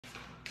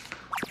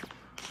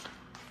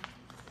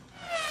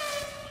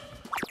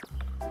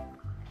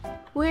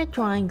We're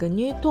trying a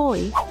new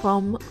toy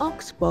from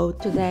OXBOW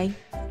today.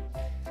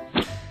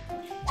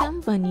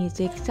 Somebody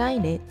is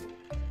excited.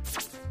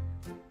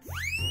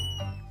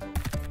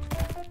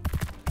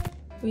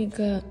 We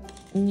got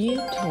new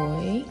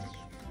toy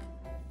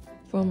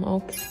from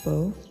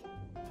OXBOW.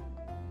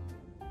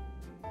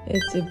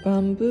 It's a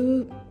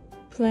bamboo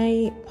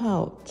play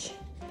pouch.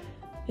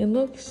 It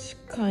looks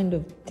kind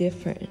of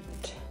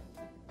different.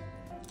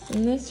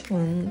 And this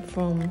one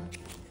from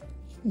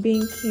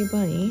Binky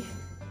Bunny.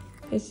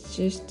 It's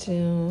just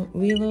a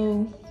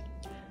willow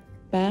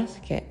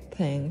basket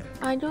thing.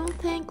 I don't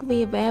think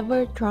we've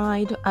ever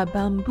tried a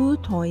bamboo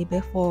toy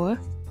before.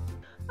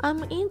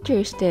 I'm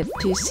interested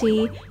to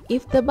see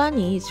if the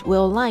bunnies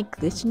will like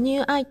this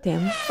new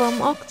item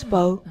from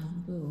OXBOW.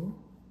 Bamboo,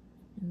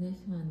 and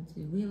this one's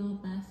a willow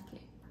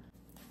basket.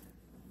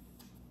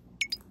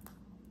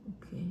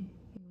 Okay.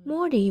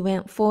 Morty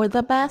went for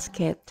the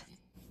basket.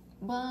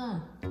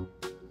 Bun.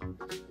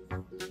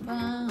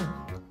 Bun.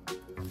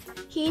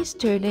 He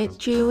started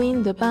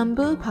chewing the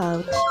bamboo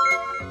pouch.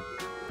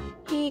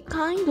 He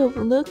kind of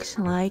looks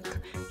like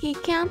he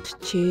can't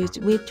choose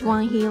which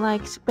one he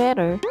likes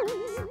better.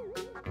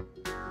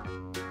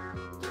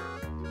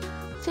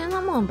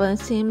 Cinnamon Bun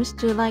seems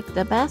to like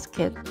the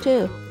basket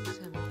too.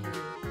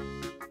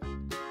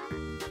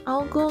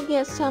 I'll go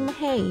get some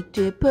hay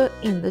to put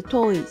in the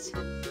toys.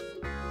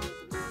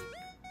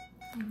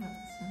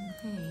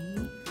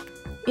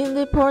 In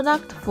the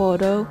product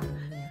photo,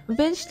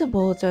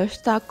 vegetables are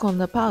stuck on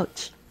the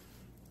pouch.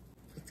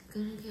 It's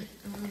gonna get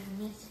a little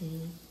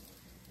messy.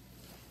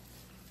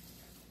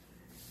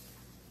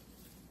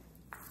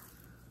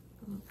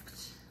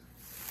 Oops.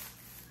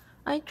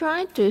 I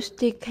tried to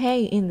stick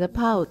hay in the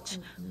pouch,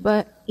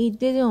 but it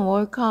didn't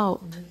work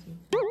out.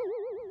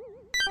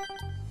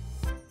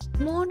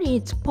 Morty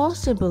is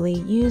possibly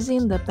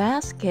using the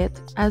basket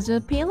as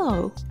a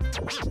pillow.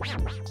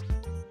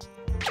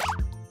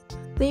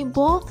 They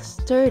both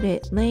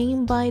started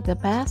laying by the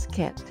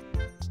basket.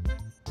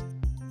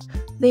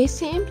 They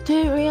seem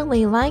to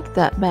really like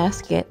that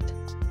basket.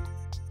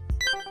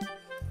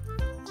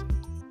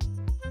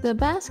 The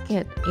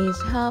basket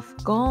is half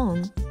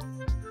gone.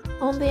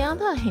 On the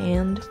other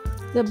hand,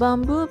 the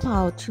bamboo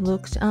pouch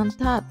looks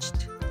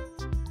untouched.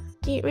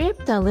 It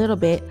ripped a little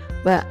bit,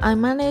 but I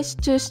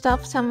managed to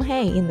stuff some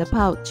hay in the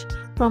pouch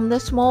from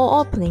the small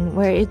opening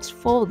where it's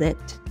folded.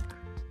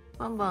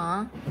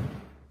 Baba.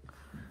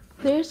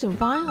 There's a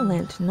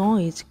violent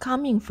noise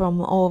coming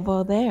from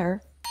over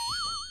there.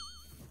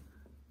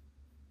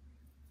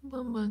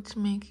 Baba's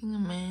making a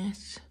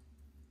mess.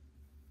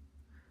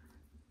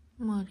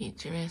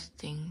 Morty's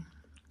resting.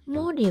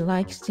 Morty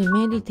likes to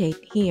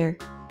meditate here.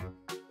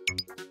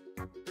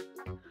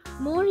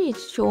 Morty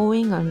is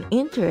showing an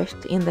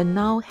interest in the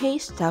now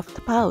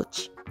hay-stuffed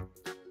pouch.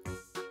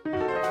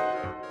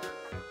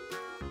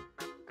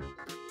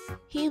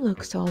 He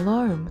looks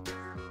alarmed.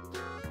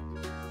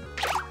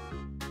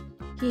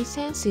 He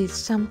senses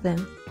something,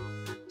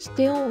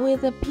 still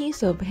with a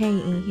piece of hay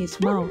in his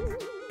mouth.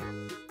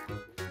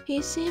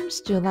 He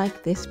seems to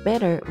like this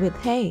better with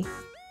hay.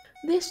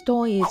 This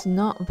toy is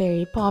not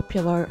very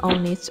popular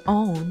on its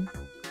own.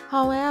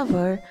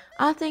 However,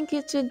 I think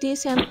it's a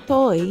decent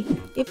toy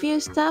if you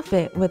stuff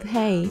it with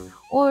hay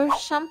or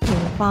something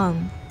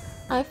fun.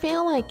 I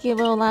feel like it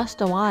will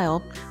last a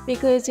while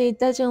because it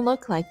doesn't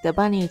look like the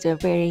bunnies are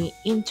very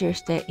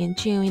interested in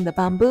chewing the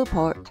bamboo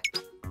part.